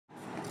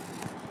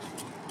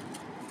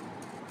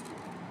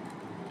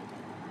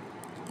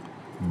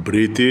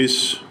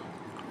British,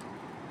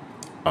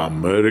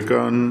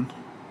 American,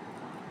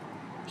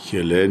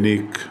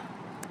 Hellenic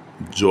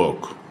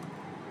joke.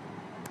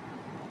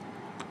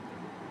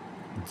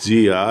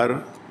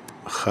 GR-US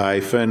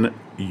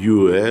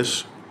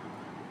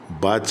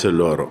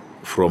Bachelor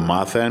from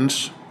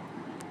Athens,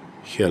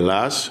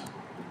 Hellas,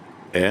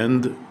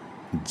 and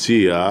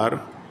GR-UK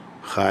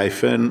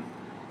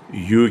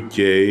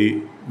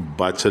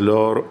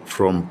Bachelor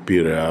from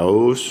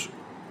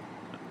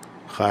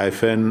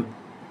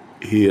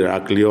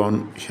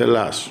Piraeus-Heraklion,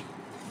 Hellas.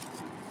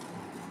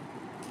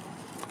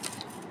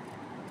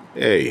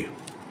 A.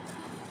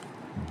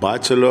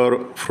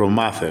 Bachelor from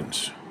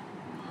Athens.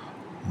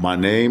 My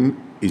name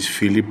is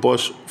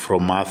Philippos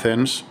from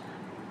Athens,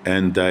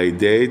 and I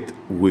date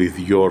with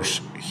your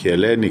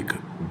Hellenic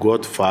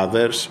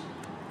godfather's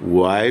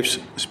wife's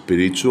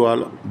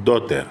spiritual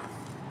daughter.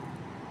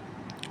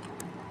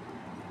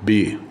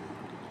 B.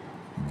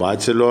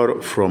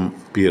 Bachelor from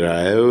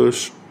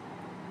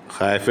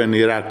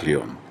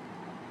Piraeus-Heraklion.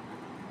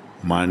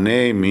 My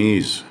name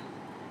is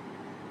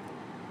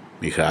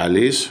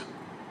Michalis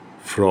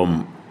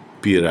from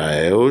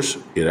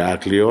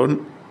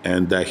Piraeus-Heraklion,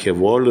 and I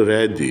have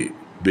already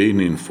been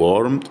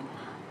informed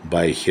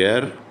by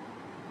her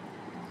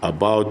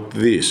about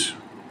this.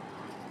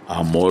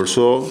 I'm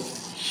also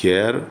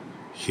her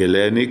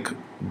Hellenic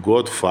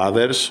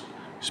godfather's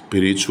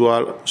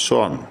spiritual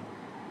son.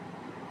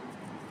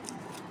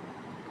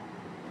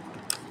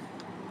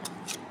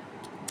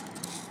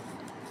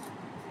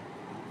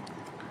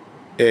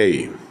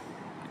 A.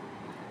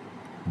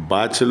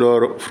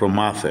 Bachelor from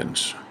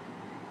Athens.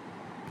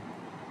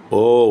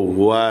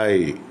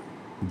 OYGS.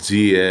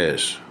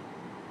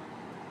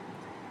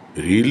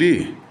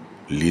 Really?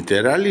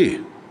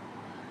 Literally?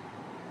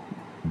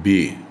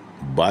 B.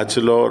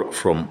 Bachelor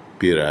from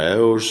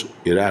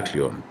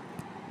Piraeus-Heraklion.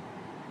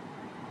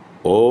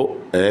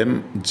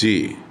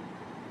 OMG.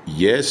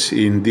 Yes,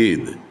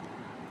 indeed.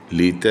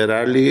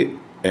 Literally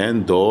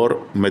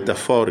and/or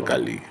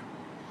metaphorically.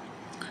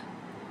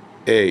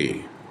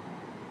 A.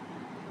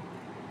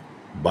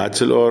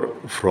 Bachelor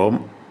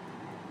from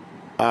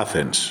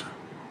Athens.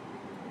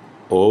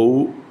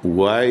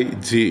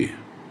 OYG.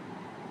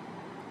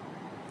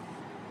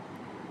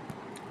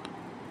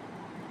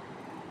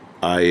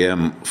 I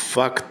am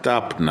fucked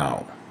up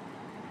now.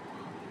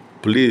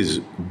 Please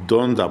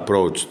don't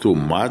approach too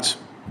much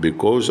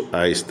because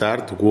I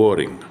start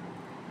worrying.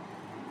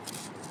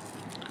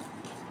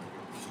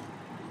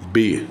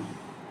 B.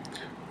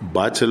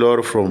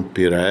 Bachelor from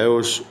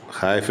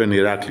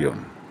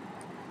Piraeus-Heraklion.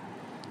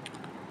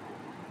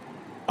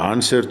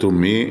 Answer to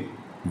me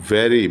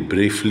very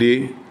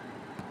briefly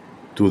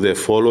to the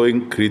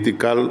following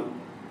critical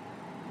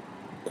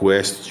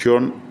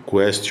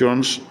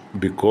questions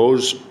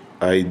because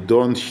I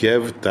don't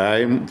have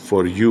time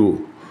for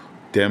you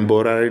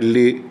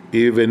temporarily,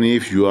 even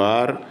if you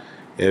are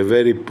a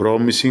very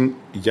promising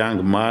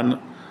young man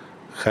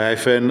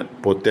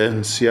 -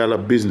 potential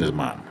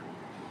businessman.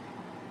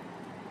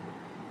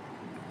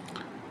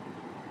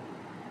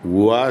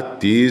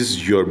 What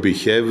is your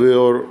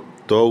behavior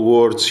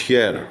towards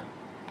her?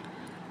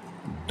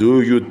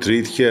 Do you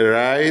treat her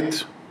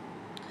right?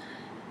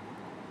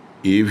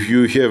 If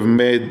you have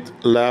made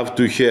love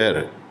to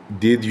her,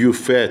 did you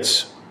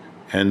fetch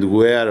and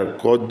wear a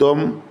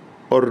condom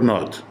or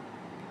not?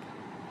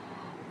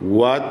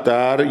 What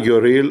are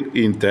your real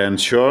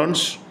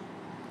intentions?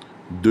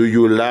 Do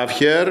you love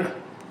her?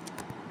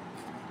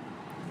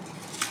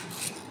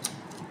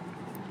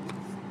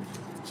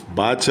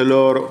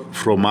 Bachelor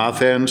from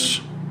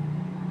Athens.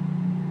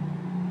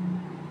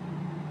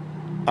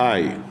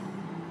 I.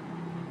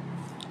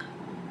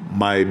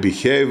 My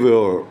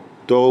behavior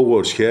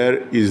towards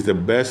her is the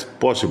best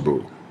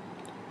possible.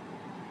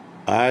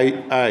 I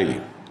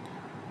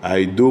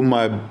do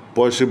my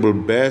possible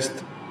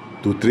best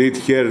to treat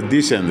her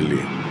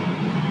decently.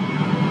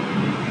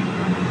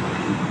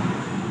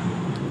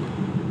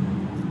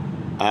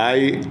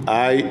 I.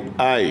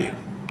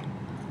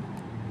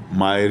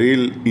 My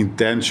real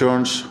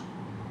intentions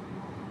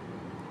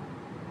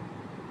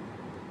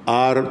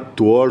are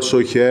to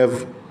also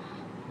have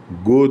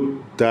good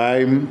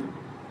time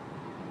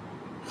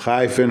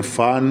 -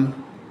 fun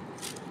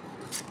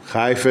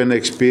 -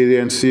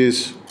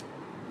 experiences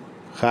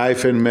 -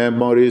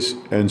 memories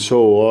and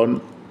so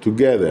on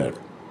together.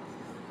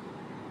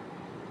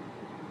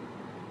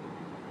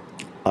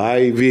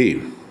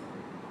 IV.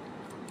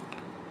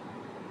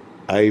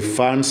 I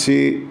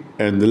fancy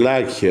and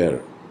like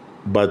her,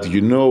 but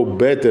you know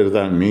better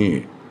than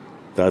me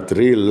that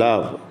real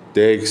love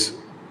takes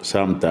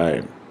some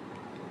time.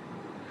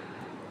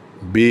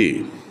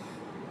 B.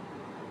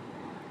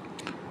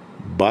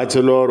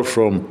 Bachelor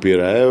from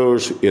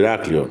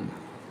Piraeus-Heraklion.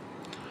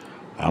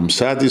 I'm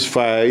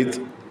satisfied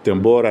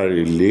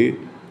temporarily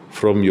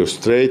from your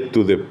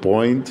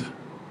straight-to-the-point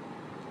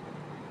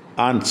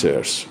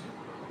answers,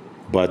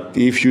 but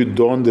if you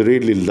don't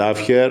really love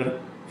her,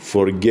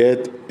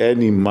 forget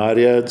any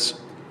marriage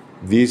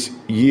this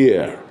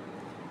year.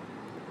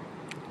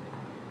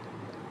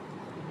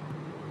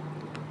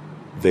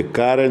 The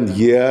current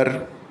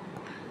year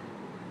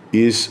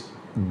is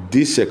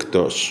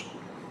dissectos,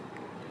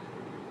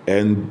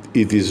 and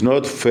it is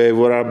not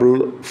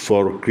favorable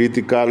for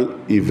critical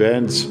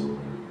events,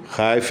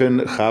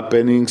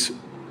 happenings,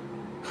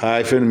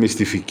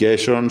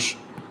 mystifications,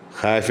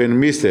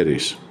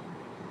 mysteries.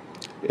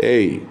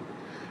 A.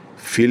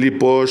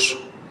 Philippos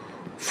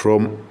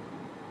from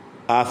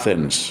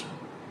Athens.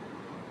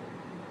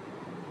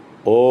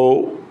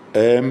 OMG.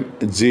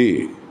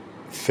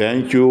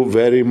 Thank you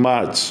very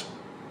much,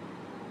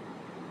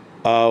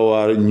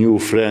 our new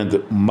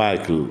friend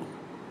Michael.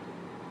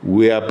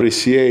 We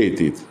appreciate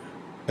it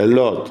a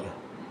lot.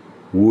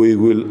 We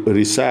will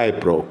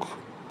reciprocate.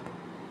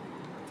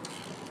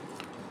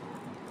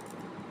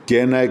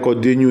 Can I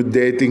continue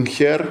dating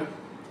her?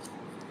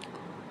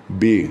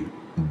 B.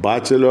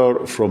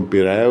 Bachelor from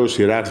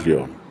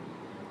Piraeus-Heraklion.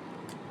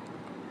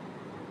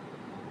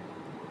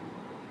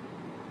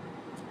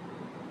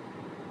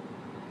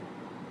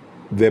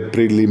 The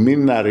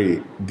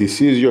preliminary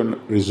decision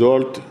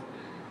result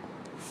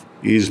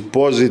is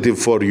positive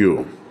for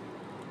you.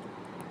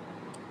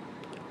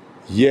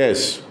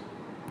 Yes,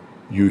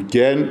 you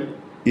can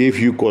if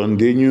you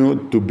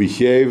continue to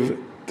behave,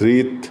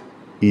 treat,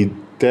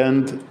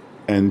 intend,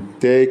 and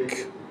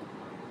take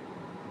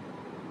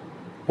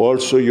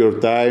also your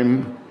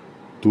time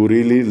to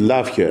really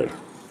love her.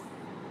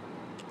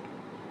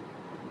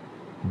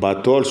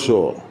 But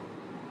also,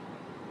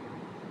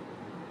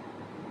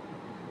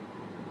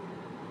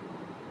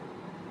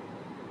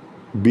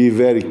 be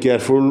very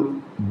careful,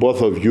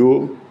 both of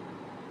you,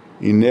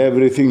 in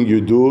everything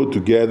you do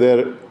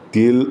together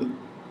till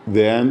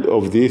the end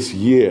of this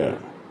year.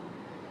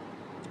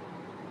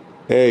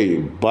 A.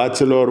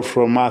 Bachelor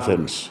from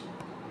Athens.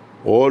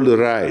 All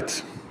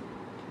right.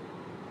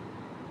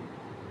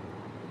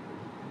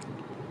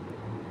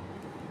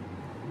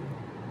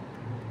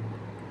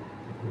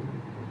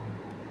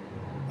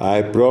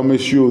 I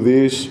promise you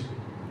this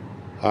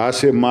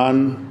as a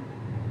man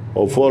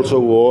of false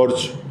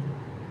words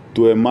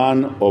to a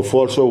man of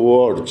false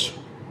words.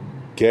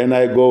 Can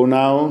I go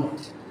now?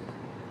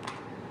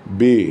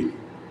 B.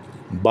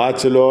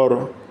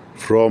 Bachelor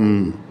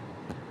from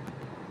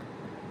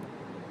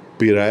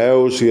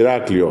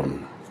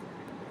Piraeus-Heraklion.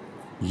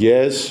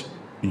 Yes,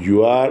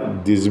 you are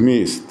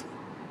dismissed.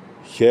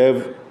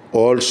 Have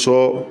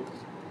also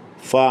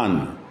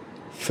fun.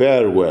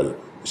 Farewell.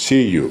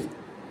 See you.